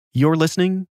You're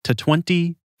listening to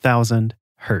 20,000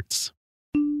 Hertz.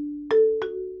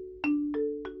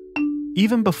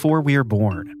 Even before we are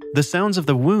born, the sounds of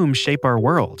the womb shape our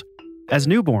world. As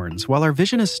newborns, while our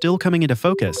vision is still coming into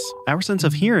focus, our sense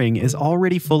of hearing is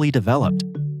already fully developed.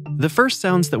 The first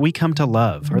sounds that we come to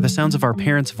love are the sounds of our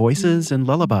parents' voices and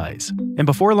lullabies. And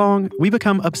before long, we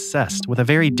become obsessed with a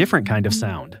very different kind of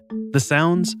sound. The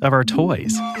sounds of our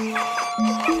toys.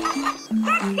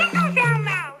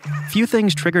 Few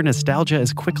things trigger nostalgia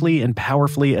as quickly and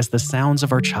powerfully as the sounds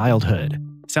of our childhood.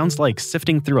 Sounds like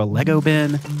sifting through a Lego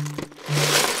bin.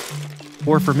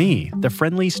 Or for me, the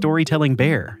friendly storytelling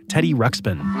bear, Teddy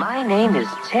Ruxpin. My name is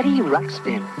Teddy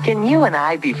Ruxpin. Can you and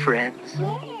I be friends?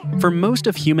 For most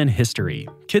of human history,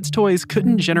 kids' toys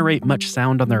couldn't generate much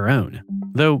sound on their own.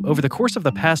 Though over the course of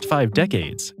the past 5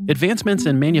 decades, advancements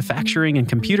in manufacturing and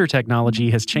computer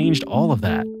technology has changed all of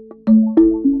that.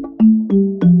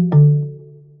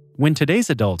 When today's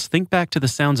adults think back to the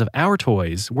sounds of our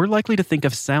toys, we're likely to think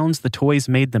of sounds the toys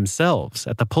made themselves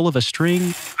at the pull of a string. There's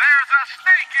a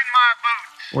snake in my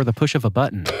boot. Or the push of a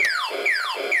button.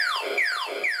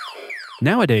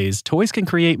 Nowadays, toys can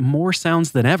create more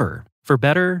sounds than ever, for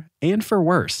better and for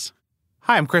worse.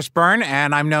 Hi, I'm Chris Byrne,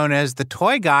 and I'm known as the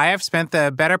Toy Guy. I've spent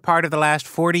the better part of the last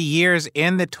 40 years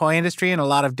in the toy industry in a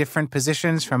lot of different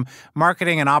positions, from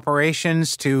marketing and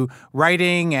operations to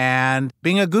writing and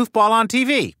being a goofball on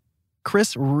TV.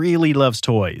 Chris really loves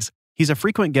toys. He's a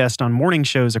frequent guest on morning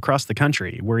shows across the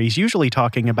country, where he's usually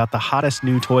talking about the hottest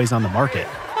new toys on the market.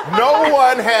 No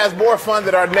one has more fun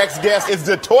than our next guest. It's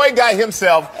the toy guy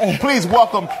himself. Please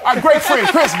welcome our great friend,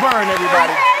 Chris Byrne,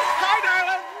 everybody.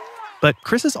 But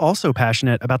Chris is also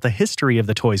passionate about the history of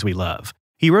the toys we love.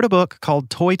 He wrote a book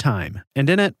called Toy Time, and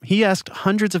in it, he asked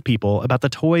hundreds of people about the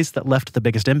toys that left the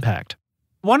biggest impact.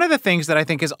 One of the things that I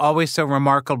think is always so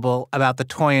remarkable about the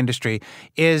toy industry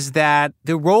is that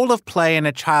the role of play in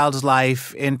a child's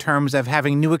life in terms of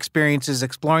having new experiences,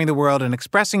 exploring the world, and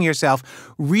expressing yourself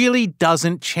really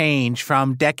doesn't change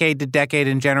from decade to decade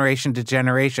and generation to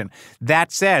generation.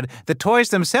 That said, the toys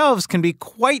themselves can be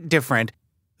quite different.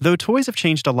 Though toys have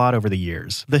changed a lot over the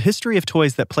years, the history of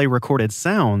toys that play recorded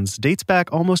sounds dates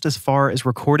back almost as far as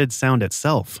recorded sound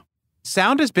itself.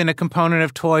 Sound has been a component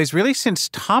of toys really since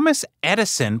Thomas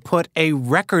Edison put a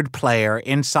record player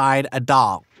inside a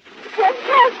doll.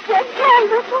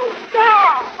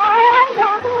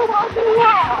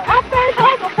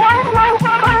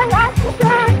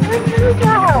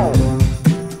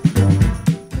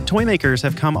 Toy makers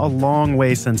have come a long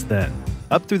way since then.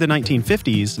 Up through the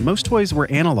 1950s, most toys were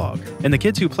analog, and the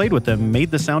kids who played with them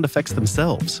made the sound effects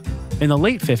themselves. In the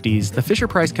late 50s, the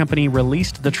Fisher-Price company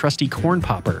released the trusty corn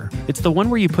popper. It's the one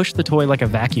where you push the toy like a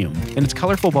vacuum, and its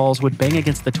colorful balls would bang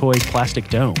against the toy's plastic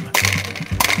dome.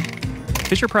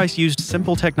 Fisher-Price used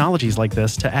simple technologies like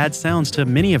this to add sounds to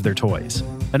many of their toys.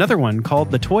 Another one, called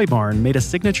the Toy Barn, made a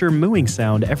signature mooing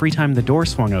sound every time the door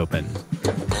swung open.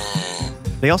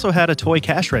 They also had a toy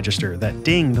cash register that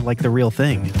dinged like the real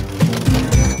thing.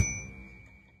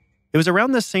 It was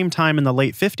around this same time in the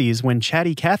late 50s when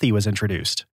Chatty Cathy was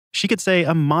introduced. She could say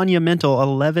a monumental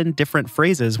 11 different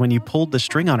phrases when you pulled the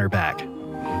string on her back.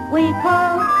 We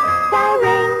pull the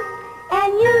ring,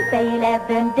 and you say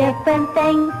 11 different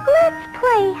things. Let's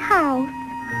play house.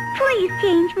 Please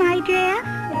change my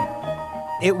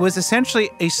dress. It was essentially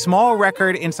a small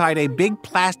record inside a big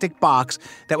plastic box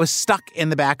that was stuck in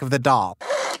the back of the doll.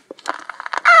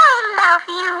 I love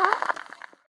you.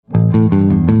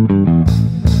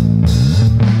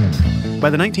 By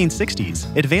the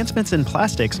 1960s, advancements in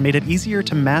plastics made it easier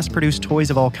to mass-produce toys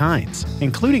of all kinds,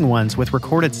 including ones with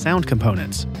recorded sound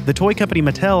components. The toy company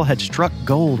Mattel had struck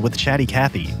gold with Chatty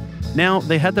Cathy. Now,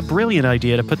 they had the brilliant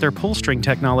idea to put their pull string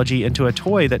technology into a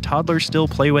toy that toddlers still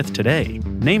play with today,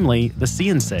 namely the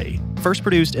See-N-Say, first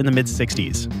produced in the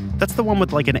mid-60s. That's the one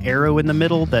with like an arrow in the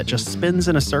middle that just spins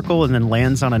in a circle and then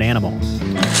lands on an animal.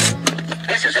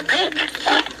 This is a pig.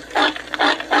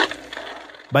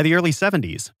 By the early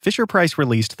 70s, Fisher-Price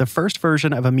released the first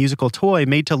version of a musical toy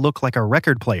made to look like a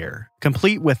record player,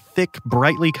 complete with thick,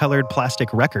 brightly colored plastic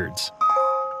records.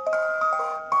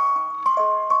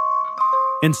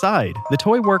 Inside, the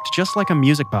toy worked just like a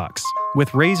music box,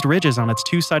 with raised ridges on its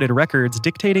two-sided records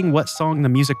dictating what song the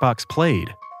music box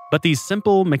played. But these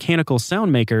simple, mechanical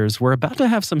sound makers were about to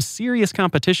have some serious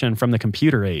competition from the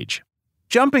computer age.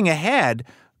 Jumping ahead,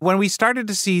 when we started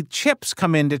to see chips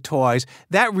come into toys,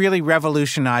 that really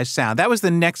revolutionized sound. That was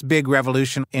the next big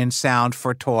revolution in sound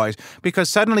for toys, because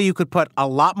suddenly you could put a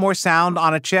lot more sound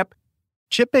on a chip.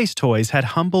 Chip-based toys had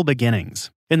humble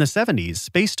beginnings. In the 70s,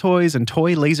 space toys and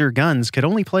toy laser guns could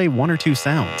only play one or two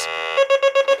sounds.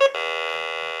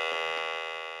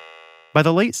 By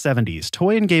the late 70s,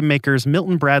 toy and game makers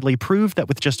Milton Bradley proved that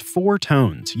with just 4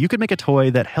 tones, you could make a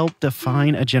toy that helped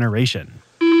define a generation.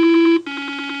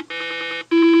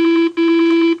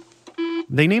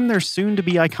 They named their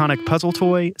soon-to-be iconic puzzle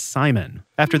toy Simon,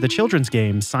 after the children's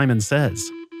game Simon Says.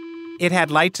 It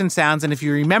had lights and sounds, and if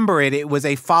you remember it, it was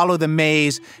a follow the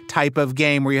maze type of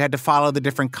game where you had to follow the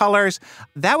different colors.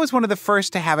 That was one of the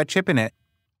first to have a chip in it.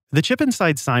 The chip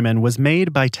inside Simon was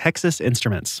made by Texas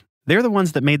Instruments. They're the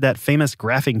ones that made that famous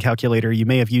graphing calculator you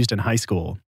may have used in high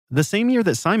school. The same year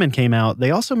that Simon came out,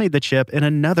 they also made the chip in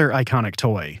another iconic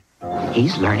toy.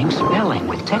 He's learning spelling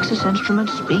with Texas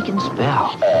Instruments Speak and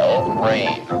Spell.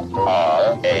 Rain.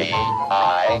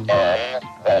 R-A-I-N.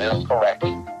 That is correct.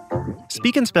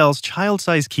 Speak and Spell's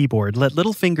child-sized keyboard let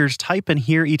little fingers type and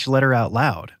hear each letter out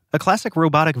loud. A classic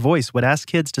robotic voice would ask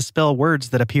kids to spell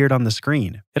words that appeared on the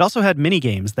screen. It also had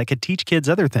mini-games that could teach kids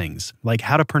other things, like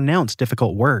how to pronounce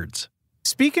difficult words.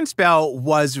 Speak and Spell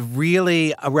was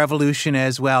really a revolution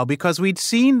as well because we'd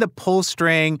seen the pull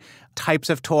string types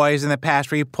of toys in the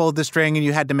past where you pulled the string and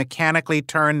you had to mechanically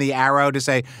turn the arrow to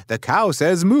say, the cow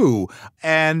says moo,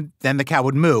 and then the cow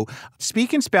would moo.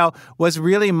 Speak and Spell was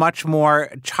really much more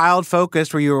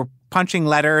child-focused where you were punching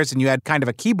letters and you had kind of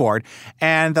a keyboard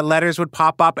and the letters would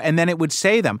pop up and then it would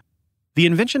say them. The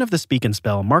invention of the Speak and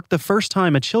Spell marked the first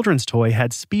time a children's toy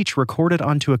had speech recorded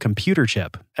onto a computer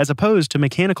chip, as opposed to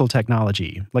mechanical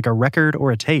technology, like a record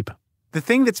or a tape. The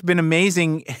thing that's been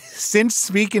amazing since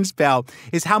Speak and Spell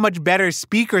is how much better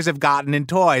speakers have gotten in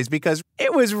toys because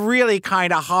it was really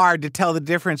kind of hard to tell the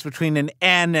difference between an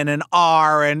N and an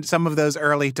R in some of those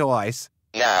early toys.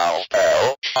 Now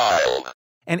spell child.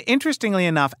 And interestingly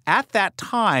enough, at that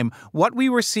time, what we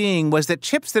were seeing was that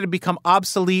chips that had become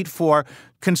obsolete for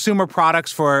consumer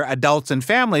products for adults and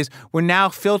families were now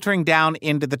filtering down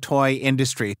into the toy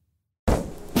industry.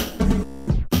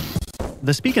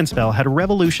 The Speak and Spell had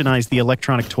revolutionized the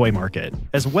electronic toy market,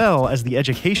 as well as the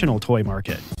educational toy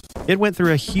market. It went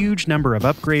through a huge number of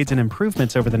upgrades and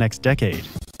improvements over the next decade.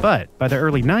 But by the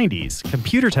early 90s,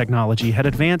 computer technology had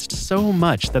advanced so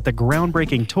much that the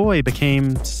groundbreaking toy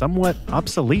became somewhat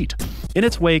obsolete. In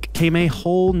its wake came a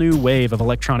whole new wave of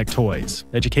electronic toys,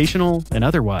 educational and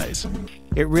otherwise.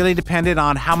 It really depended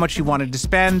on how much you wanted to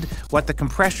spend, what the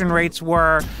compression rates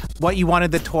were, what you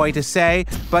wanted the toy to say.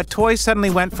 But toys suddenly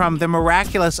went from the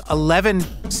miraculous 11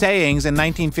 sayings in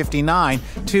 1959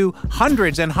 to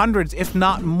hundreds and hundreds, if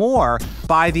not more,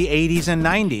 by the 80s and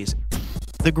 90s.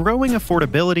 The growing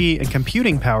affordability and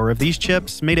computing power of these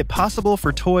chips made it possible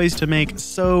for toys to make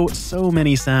so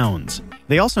many sounds.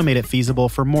 They also made it feasible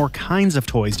for more kinds of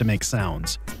toys to make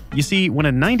sounds. You see, when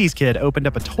a 90s kid opened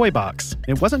up a toy box,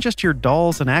 it wasn't just your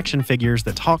dolls and action figures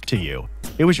that talked to you.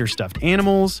 It was your stuffed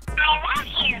animals,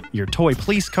 your toy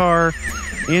police car,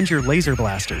 and your laser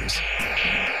blasters.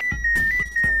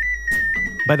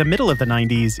 By the middle of the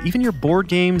 90s, even your board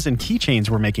games and keychains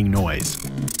were making noise.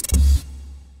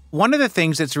 One of the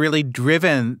things that's really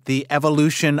driven the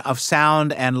evolution of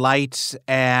sound and lights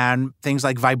and things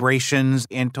like vibrations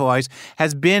in toys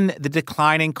has been the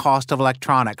declining cost of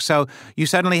electronics. So you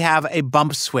suddenly have a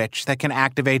bump switch that can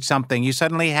activate something. You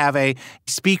suddenly have a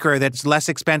speaker that's less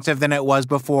expensive than it was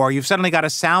before. You've suddenly got a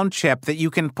sound chip that you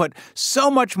can put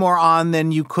so much more on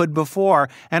than you could before.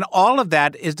 And all of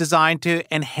that is designed to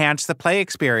enhance the play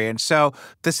experience. So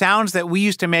the sounds that we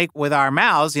used to make with our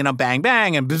mouths, bang,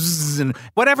 bang, and bzzz, and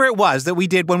whatever it was that we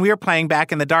did when we were playing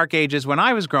back in the dark ages when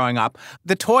I was growing up,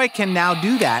 the toy can now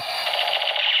do that.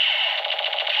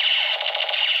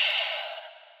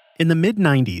 In the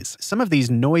mid-90s, some of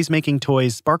these noise-making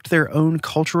toys sparked their own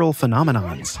cultural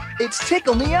phenomenons. It's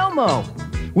Tickle Me Elmo.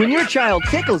 When your child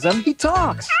tickles him, he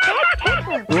talks.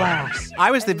 Laughs. I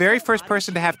was the very first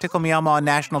person to have Tickle Me Elmo on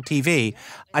national TV.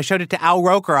 I showed it to Al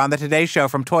Roker on the Today Show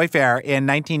from Toy Fair in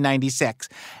 1996,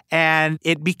 and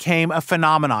it became a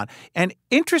phenomenon. And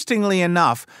interestingly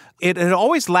enough, it had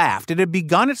always laughed. It had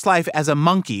begun its life as a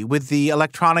monkey with the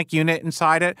electronic unit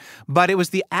inside it, but it was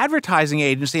the advertising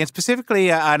agency, and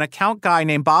specifically an account guy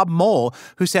named Bob Mole,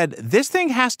 who said, this thing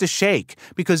has to shake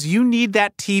because you need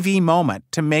that TV moment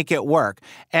to make it work.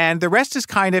 And the rest is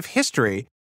kind of history.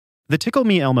 The Tickle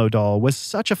Me Elmo doll was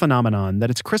such a phenomenon that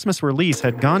its Christmas release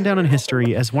had gone down in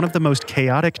history as one of the most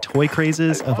chaotic toy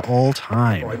crazes of all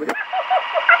time.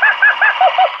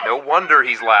 No wonder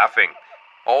he's laughing.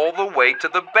 All the way to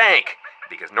the bank,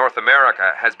 because North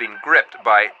America has been gripped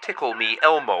by Tickle Me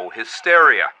Elmo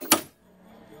hysteria.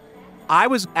 I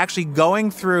was actually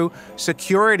going through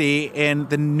security in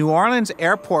the New Orleans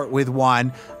airport with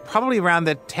one, probably around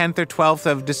the 10th or 12th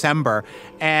of December,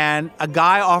 and a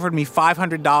guy offered me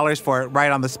 $500 for it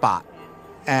right on the spot.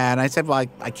 And I said, well,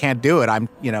 I can't do it.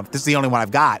 This is the only one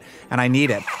I've got, and I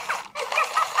need it.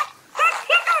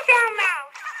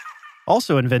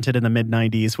 Also invented in the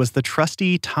mid-90s was the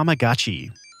trusty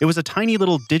Tamagotchi. It was a tiny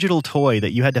little digital toy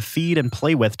that you had to feed and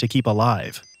play with to keep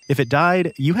alive. If it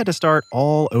died, you had to start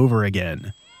all over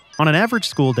again. On an average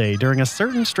school day during a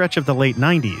certain stretch of the late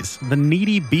 90s, the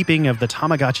needy beeping of the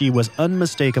Tamagotchi was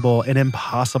unmistakable and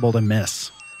impossible to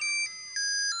miss.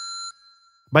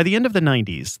 By the end of the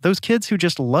 90s, those kids who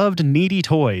just loved needy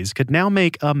toys could now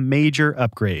make a major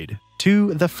upgrade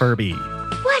to the Furby.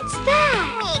 What's that?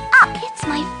 It's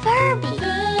my Furby.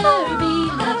 Furby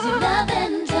loves you,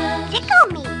 lavender. Tickle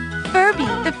me. Furby,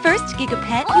 the first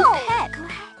gigapet you pet.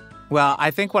 Well,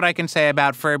 I think what I can say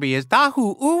about Furby is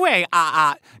dahu uwe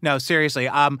ah. No, seriously.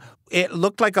 It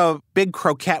looked like a big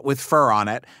croquette with fur on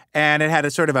it, and it had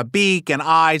a sort of a beak and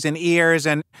eyes and ears.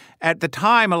 And at the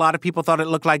time, a lot of people thought it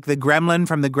looked like the Gremlin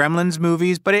from the Gremlins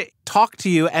movies, but it talked to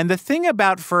you. And the thing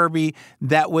about Furby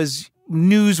that was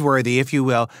newsworthy, if you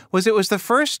will, was it was the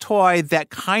first toy that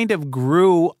kind of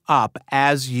grew up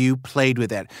as you played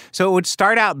with it. So it would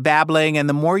start out babbling, and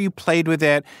the more you played with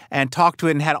it and talked to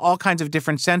it and had all kinds of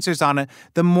different sensors on it,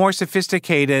 the more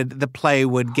sophisticated the play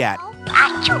would get.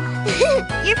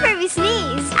 Achoo! Your Furby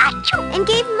sneezed. Achoo! And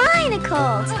gave mine a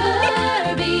cold.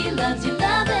 Furby loves you,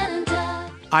 lavender.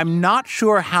 I'm not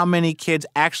sure how many kids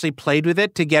actually played with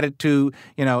it to get it to,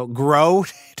 grow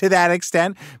to that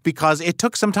extent, because it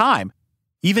took some time.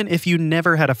 Even if you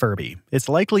never had a Furby, it's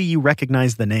likely you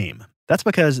recognize the name. That's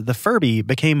because the Furby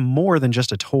became more than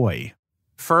just a toy.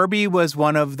 Furby was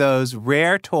one of those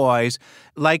rare toys,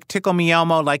 like Tickle Me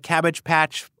Elmo, like Cabbage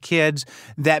Patch Kids,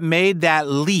 that made that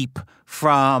leap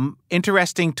from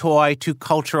interesting toy to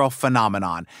cultural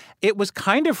phenomenon. It was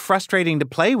kind of frustrating to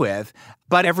play with,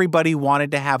 but everybody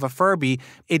wanted to have a Furby.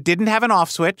 It didn't have an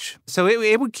off switch, so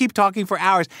it would keep talking for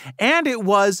hours. And it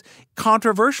was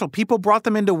controversial. People brought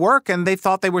them into work and they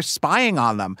thought they were spying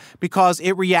on them because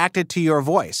it reacted to your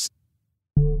voice.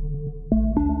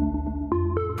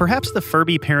 Perhaps the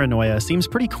Furby paranoia seems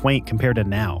pretty quaint compared to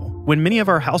now, when many of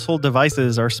our household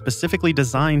devices are specifically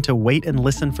designed to wait and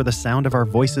listen for the sound of our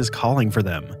voices calling for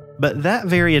them. But that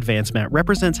very advancement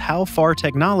represents how far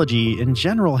technology in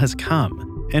general has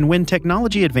come. And when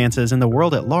technology advances in the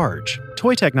world at large,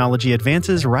 toy technology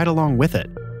advances right along with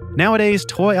it. Nowadays,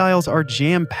 toy aisles are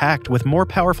jam-packed with more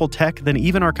powerful tech than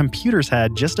even our computers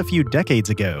had just a few decades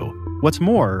ago. What's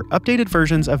more, updated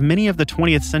versions of many of the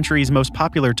 20th century's most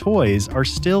popular toys are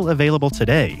still available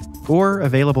today, or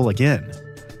available again.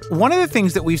 One of the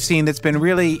things that we've seen that's been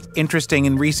really interesting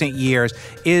in recent years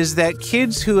is that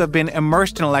kids who have been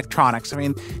immersed in electronics,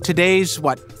 today's,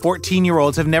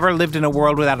 14-year-olds have never lived in a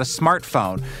world without a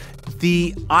smartphone.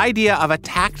 The idea of a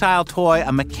tactile toy,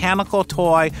 a mechanical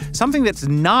toy, something that's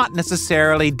not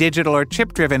necessarily digital or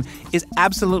chip-driven is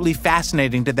absolutely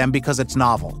fascinating to them because it's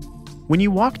novel. When you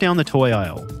walk down the toy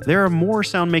aisle, there are more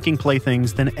sound-making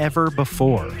playthings than ever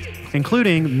before,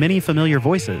 including many familiar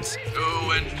voices.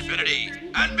 To infinity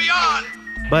and beyond!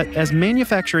 But as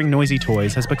manufacturing noisy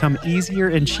toys has become easier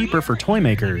and cheaper for toy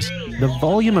makers, the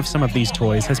volume of some of these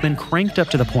toys has been cranked up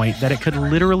to the point that it could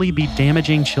literally be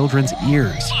damaging children's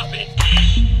ears.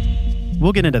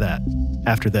 We'll get into that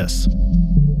after this.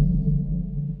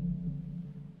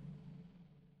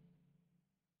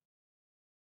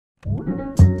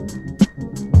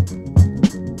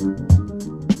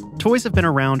 Toys have been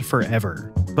around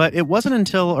forever, but it wasn't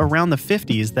until around the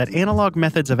 50s that analog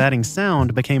methods of adding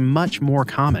sound became much more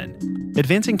common.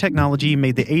 Advancing technology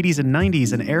made the 80s and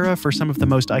 90s an era for some of the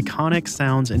most iconic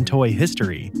sounds in toy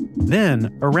history.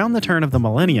 Then, around the turn of the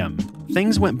millennium,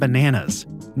 things went bananas.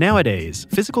 Nowadays,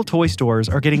 physical toy stores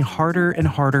are getting harder and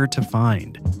harder to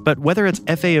find. But whether it's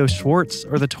FAO Schwarz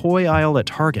or the toy aisle at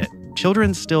Target,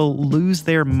 children still lose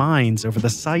their minds over the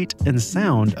sight and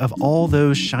sound of all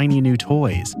those shiny new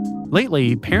toys.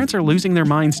 Lately, parents are losing their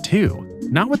minds too.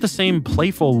 Not with the same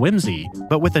playful whimsy,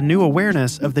 but with a new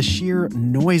awareness of the sheer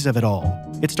noise of it all.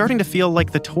 It's starting to feel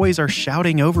like the toys are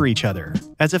shouting over each other,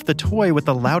 as if the toy with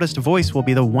the loudest voice will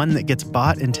be the one that gets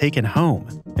bought and taken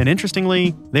home. And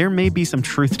interestingly, there may be some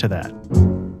truth to that.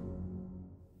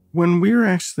 When we were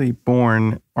actually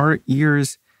born, our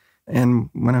ears, and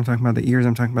when I'm talking about the ears,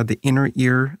 I'm talking about the inner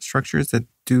ear structures that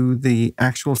do the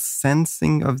actual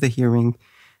sensing of the hearing.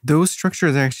 Those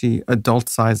structures are actually adult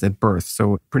size at birth.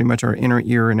 So pretty much our inner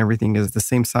ear and everything is the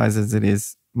same size as it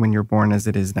is when you're born as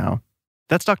it is now.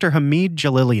 That's Dr. Hamid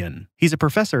Jalilian. He's a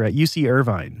professor at UC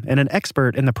Irvine and an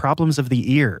expert in the problems of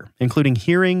the ear, including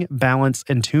hearing, balance,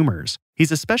 and tumors.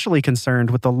 He's especially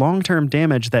concerned with the long-term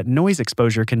damage that noise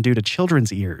exposure can do to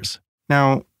children's ears.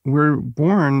 Now, we're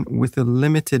born with a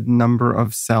limited number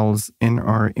of cells in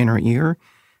our inner ear.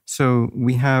 So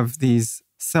we have these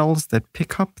cells that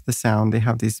pick up the sound. They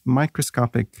have these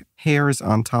microscopic hairs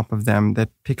on top of them that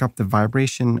pick up the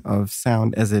vibration of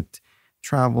sound as it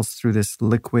travels through this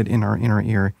liquid in our inner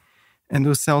ear. And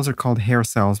those cells are called hair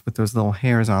cells with those little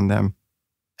hairs on them.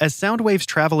 As sound waves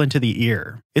travel into the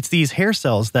ear, it's these hair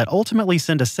cells that ultimately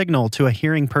send a signal to a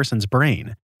hearing person's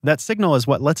brain. That signal is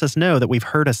what lets us know that we've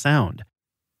heard a sound.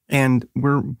 And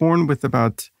we're born with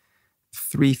about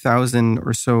 3,000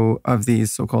 or so of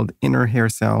these so-called inner hair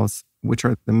cells, which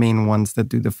are the main ones that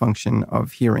do the function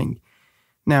of hearing.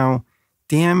 Now,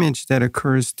 damage that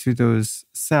occurs to those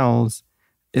cells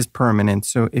is permanent.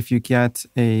 So if you get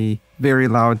a very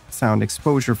loud sound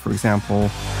exposure, for example,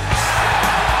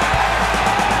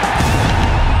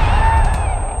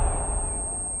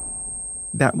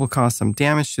 that will cause some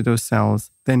damage to those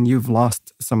cells, then you've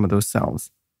lost some of those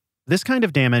cells. This kind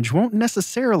of damage won't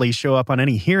necessarily show up on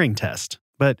any hearing test,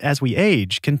 but as we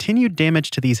age, continued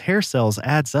damage to these hair cells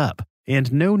adds up,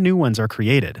 and no new ones are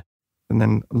created. And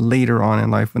then later on in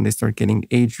life, when they start getting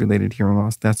age-related hearing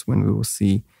loss, that's when we will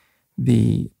see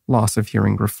the loss of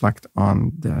hearing reflect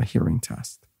on the hearing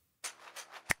test.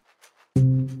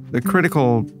 The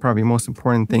critical, probably most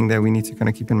important thing that we need to kind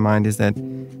of keep in mind is that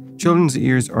children's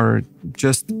ears are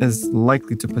just as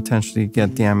likely to potentially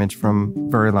get damage from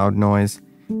very loud noise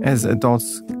as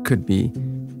adults could be.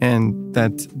 And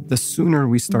that the sooner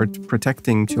we start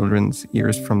protecting children's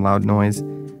ears from loud noise,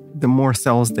 the more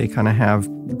cells they kind of have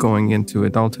going into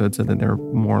adulthood so that they're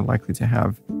more likely to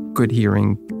have good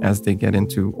hearing as they get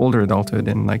into older adulthood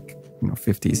in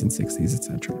 50s and 60s,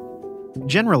 etc.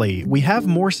 Generally, we have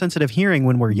more sensitive hearing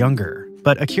when we're younger,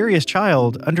 but a curious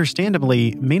child,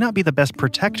 understandably, may not be the best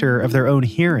protector of their own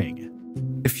hearing.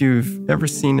 If you've ever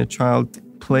seen a child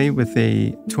play with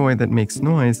a toy that makes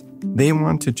noise, they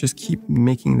want to just keep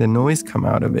making the noise come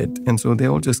out of it. And so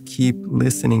they'll just keep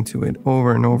listening to it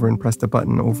over and over and press the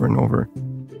button over and over.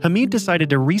 Hamid decided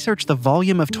to research the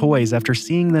volume of toys after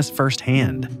seeing this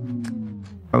firsthand.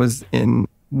 I was in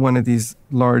one of these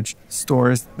large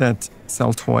stores that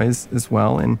sell toys as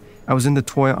well, and I was in the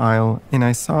toy aisle, and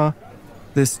I saw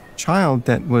this child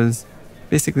that was,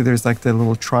 basically there's like the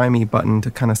little try me button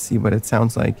to kind of see what it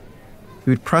sounds like. He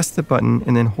would press the button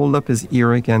and then hold up his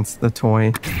ear against the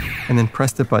toy, and then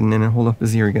press the button and then hold up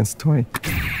his ear against the toy.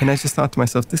 And I just thought to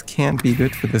myself, this can't be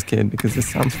good for this kid because this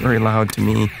sounds very loud to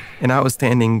me. And I was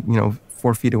standing,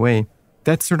 4 feet away.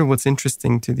 That's sort of what's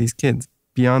interesting to these kids.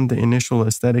 Beyond the initial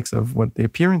aesthetics of what the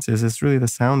appearance is, it's really the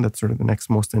sound that's sort of the next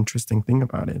most interesting thing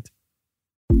about it.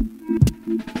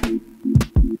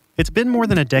 It's been more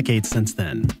than a decade since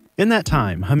then. In that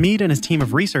time, Hamid and his team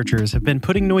of researchers have been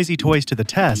putting noisy toys to the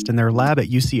test in their lab at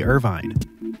UC Irvine.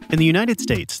 In the United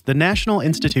States, the National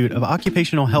Institute of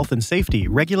Occupational Health and Safety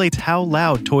regulates how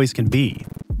loud toys can be.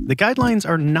 The guidelines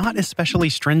are not especially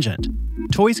stringent.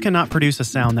 Toys cannot produce a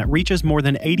sound that reaches more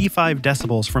than 85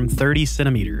 decibels from 30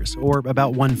 centimeters, or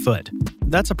about 1 foot.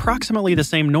 That's approximately the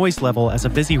same noise level as a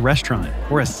busy restaurant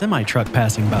or a semi-truck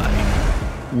passing by.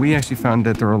 We actually found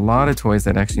that there are a lot of toys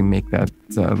that actually make that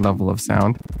level of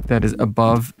sound that is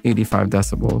above 85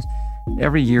 decibels.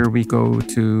 Every year we go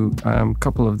to a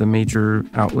couple of the major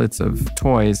outlets of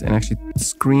toys and actually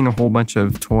screen a whole bunch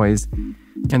of toys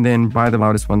and then buy the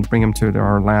loudest ones, bring them to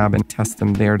our lab and test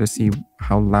them there to see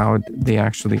how loud they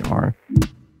actually are.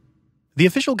 The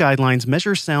official guidelines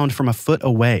measure sound from a foot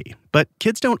away, but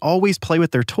kids don't always play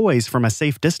with their toys from a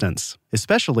safe distance,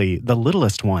 especially the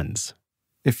littlest ones.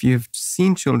 If you've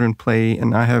seen children play,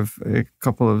 and I have a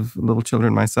couple of little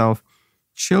children myself,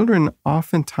 children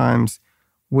oftentimes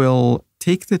will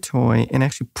take the toy and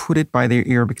actually put it by their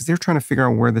ear because they're trying to figure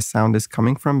out where the sound is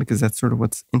coming from because that's sort of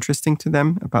what's interesting to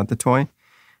them about the toy.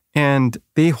 And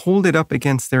they hold it up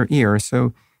against their ear.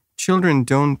 So children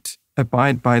don't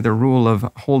abide by the rule of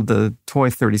hold the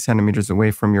toy 30 centimeters away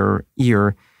from your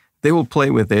ear. They will play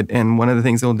with it. And one of the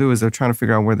things they'll do is they're trying to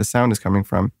figure out where the sound is coming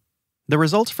from. The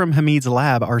results from Hamid's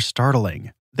lab are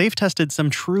startling. They've tested some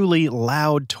truly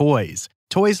loud toys.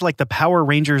 Toys like the Power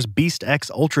Rangers Beast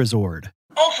X Ultrazord.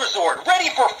 Ultrazord, ready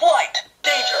for flight!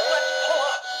 Danger, let's pull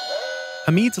up!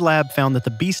 Hamid's lab found that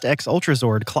the Beast X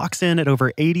Ultrazord clocks in at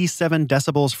over 87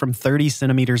 decibels from 30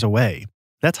 centimeters away.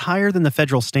 That's higher than the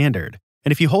federal standard.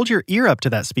 And if you hold your ear up to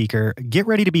that speaker, get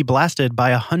ready to be blasted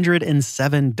by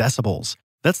 107 decibels.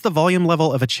 That's the volume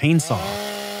level of a chainsaw.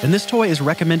 And this toy is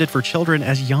recommended for children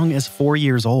as young as 4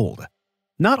 years old.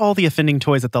 Not all the offending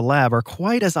toys at the lab are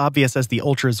quite as obvious as the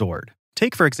Ultrazord.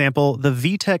 Take, for example, the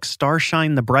VTech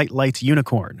Starshine the Bright Lights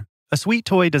Unicorn. a sweet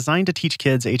toy designed to teach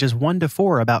kids ages 1 to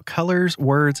 4 about colors,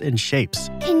 words, and shapes.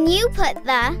 Can you put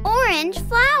the orange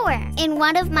flower in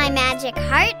one of my magic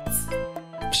hearts?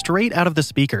 Straight out of the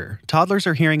speaker, toddlers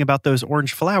are hearing about those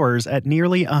orange flowers at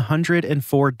nearly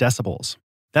 104 decibels.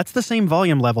 That's the same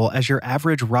volume level as your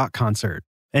average rock concert.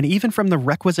 And even from the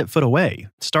requisite foot away,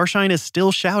 Starshine is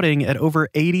still shouting at over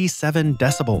 87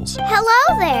 decibels.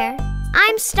 Hello there.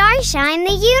 I'm Starshine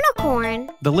the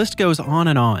unicorn. The list goes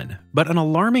on, but an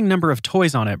alarming number of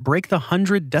toys on it break the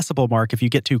 100 decibel mark if you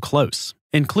get too close,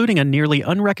 including a nearly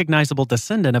unrecognizable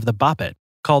descendant of the Bop It,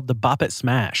 called the Bop It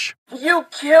Smash. You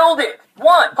killed it!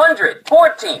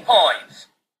 114 points!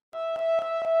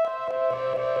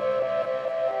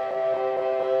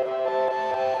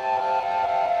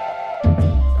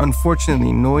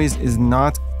 Unfortunately, noise is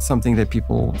not something that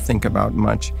people think about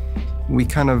much. We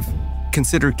kind of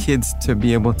consider kids to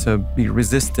be able to be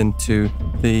resistant to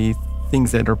the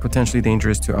things that are potentially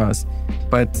dangerous to us.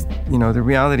 But, the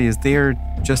reality is they're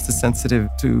just as sensitive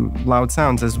to loud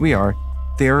sounds as we are.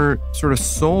 Their sort of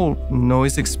sole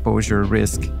noise exposure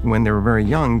risk when they're very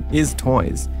young is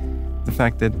toys. The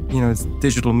fact that, it's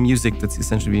digital music that's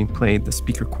essentially being played, the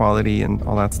speaker quality and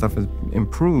all that stuff has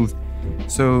improved.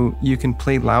 So you can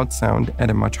play loud sound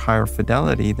at a much higher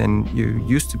fidelity than you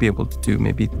used to be able to do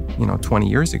maybe, 20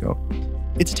 years ago.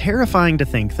 It's terrifying to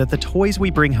think that the toys we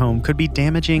bring home could be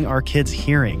damaging our kids'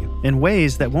 hearing in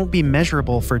ways that won't be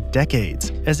measurable for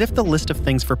decades, as if the list of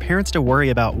things for parents to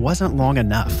worry about wasn't long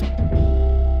enough.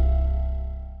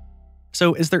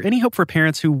 So is there any hope for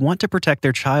parents who want to protect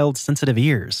their child's sensitive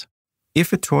ears?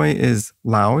 If a toy is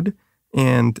loud,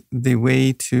 and the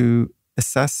way to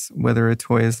assess whether a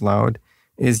toy is loud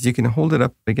is you can hold it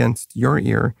up against your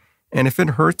ear, and if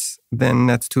it hurts, then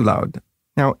that's too loud.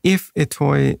 Now, if a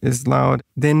toy is loud,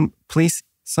 then place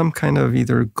some kind of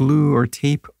either glue or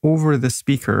tape over the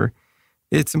speaker.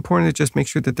 It's important to just make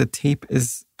sure that the tape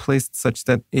is placed such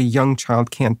that a young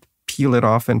child can't peel it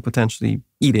off and potentially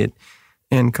eat it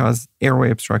and cause airway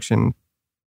obstruction.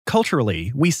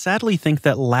 Culturally, we sadly think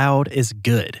that loud is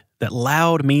good, that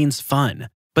loud means fun.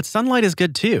 But sunlight is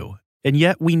good too. And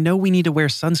yet we know we need to wear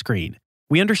sunscreen.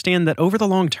 We understand that over the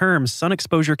long term, sun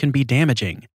exposure can be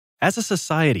damaging. As a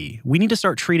society, we need to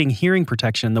start treating hearing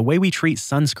protection the way we treat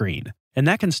sunscreen. And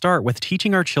that can start with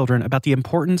teaching our children about the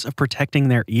importance of protecting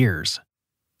their ears.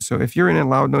 So if you're in a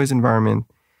loud noise environment,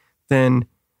 then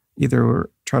either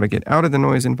try to get out of the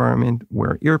noise environment,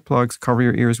 wear earplugs, cover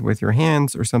your ears with your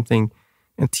hands or something,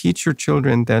 and teach your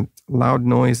children that loud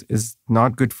noise is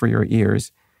not good for your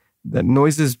ears, that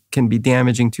noises can be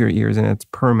damaging to your ears and it's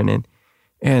permanent.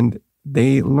 And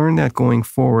they learn that going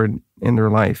forward in their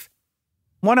life.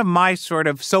 One of my sort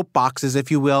of soapboxes,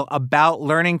 if you will, about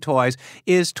learning toys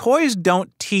is toys don't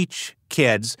teach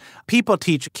kids. People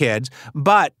teach kids,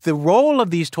 but the role of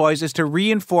these toys is to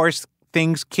reinforce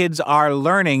things kids are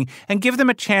learning and give them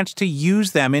a chance to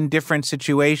use them in different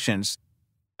situations.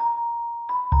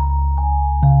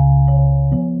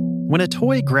 When a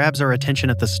toy grabs our attention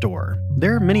at the store,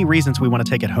 there are many reasons we want to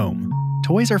take it home.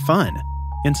 Toys are fun.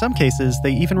 In some cases,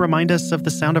 they even remind us of the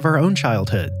sound of our own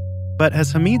childhood. But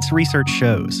as Hamid's research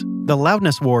shows, the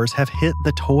loudness wars have hit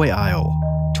the toy aisle.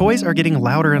 Toys are getting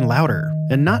louder and louder,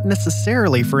 and not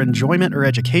necessarily for enjoyment or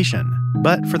education,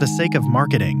 but for the sake of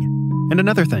marketing. And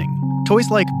another thing, toys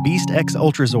like Beast X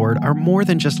Ultrazord are more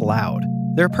than just loud.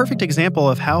 They're a perfect example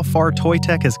of how far toy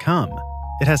tech has come.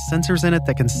 It has sensors in it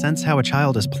that can sense how a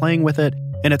child is playing with it,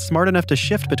 and it's smart enough to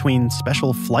shift between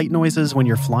special flight noises when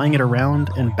you're flying it around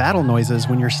and battle noises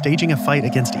when you're staging a fight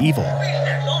against evil.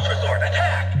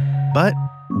 But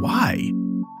why?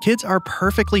 Kids are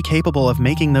perfectly capable of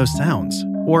making those sounds,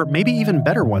 or maybe even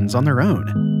better ones on their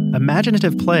own.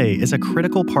 Imaginative play is a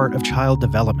critical part of child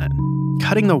development.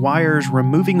 Cutting the wires,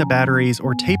 removing the batteries,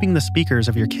 or taping the speakers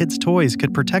of your kids' toys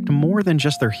could protect more than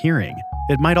just their hearing.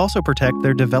 It might also protect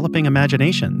their developing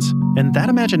imaginations. And that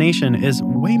imagination is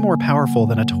way more powerful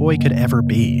than a toy could ever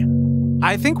be.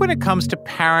 I think when it comes to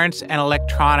parents and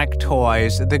electronic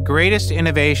toys, the greatest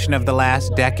innovation of the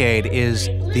last decade is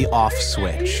the off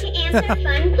switch. Answer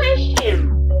fun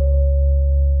question.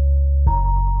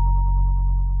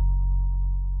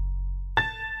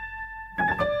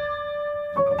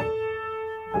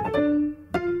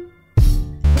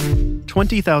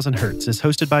 20,000 Hertz is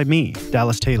hosted by me,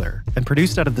 Dallas Taylor, and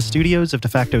produced out of the studios of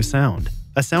DeFacto Sound,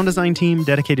 a sound design team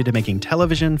dedicated to making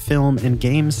television, film, and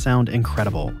games sound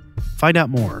incredible. Find out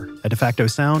more at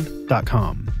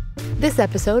defactosound.com. This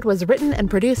episode was written and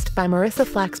produced by Marissa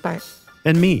Flaxbart.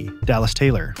 And me, Dallas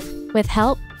Taylor. With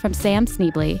help from Sam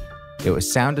Sneebly. It was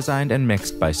sound designed and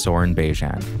mixed by Soren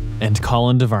Bejan. And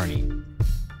Colin DeVarney.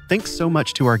 Thanks so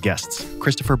much to our guests,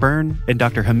 Christopher Byrne and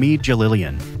Dr. Hamid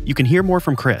Jalilian. You can hear more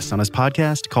from Chris on his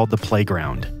podcast called The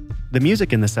Playground. The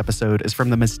music in this episode is from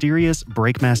the mysterious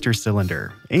Breakmaster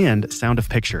Cylinder and Sound of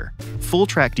Picture. Full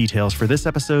track details for this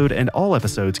episode and all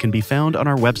episodes can be found on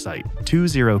our website,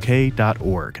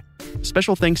 20k.org.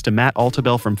 Special thanks to Matt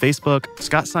Altabell from Facebook,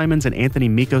 Scott Simons and Anthony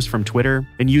Mikos from Twitter,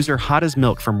 and user Hot as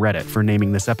Milk from Reddit for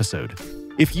naming this episode.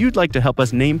 If you'd like to help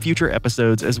us name future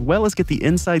episodes as well as get the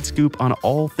inside scoop on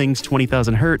all things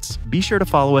 20,000 Hertz, be sure to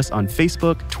follow us on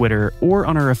Facebook, Twitter, or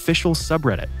on our official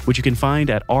subreddit, which you can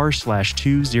find at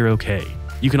r/20k.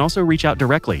 You can also reach out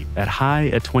directly at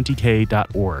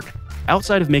hi@20k.org.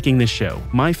 Outside of making this show,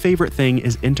 my favorite thing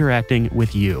is interacting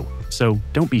with you, so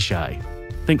don't be shy.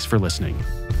 Thanks for listening.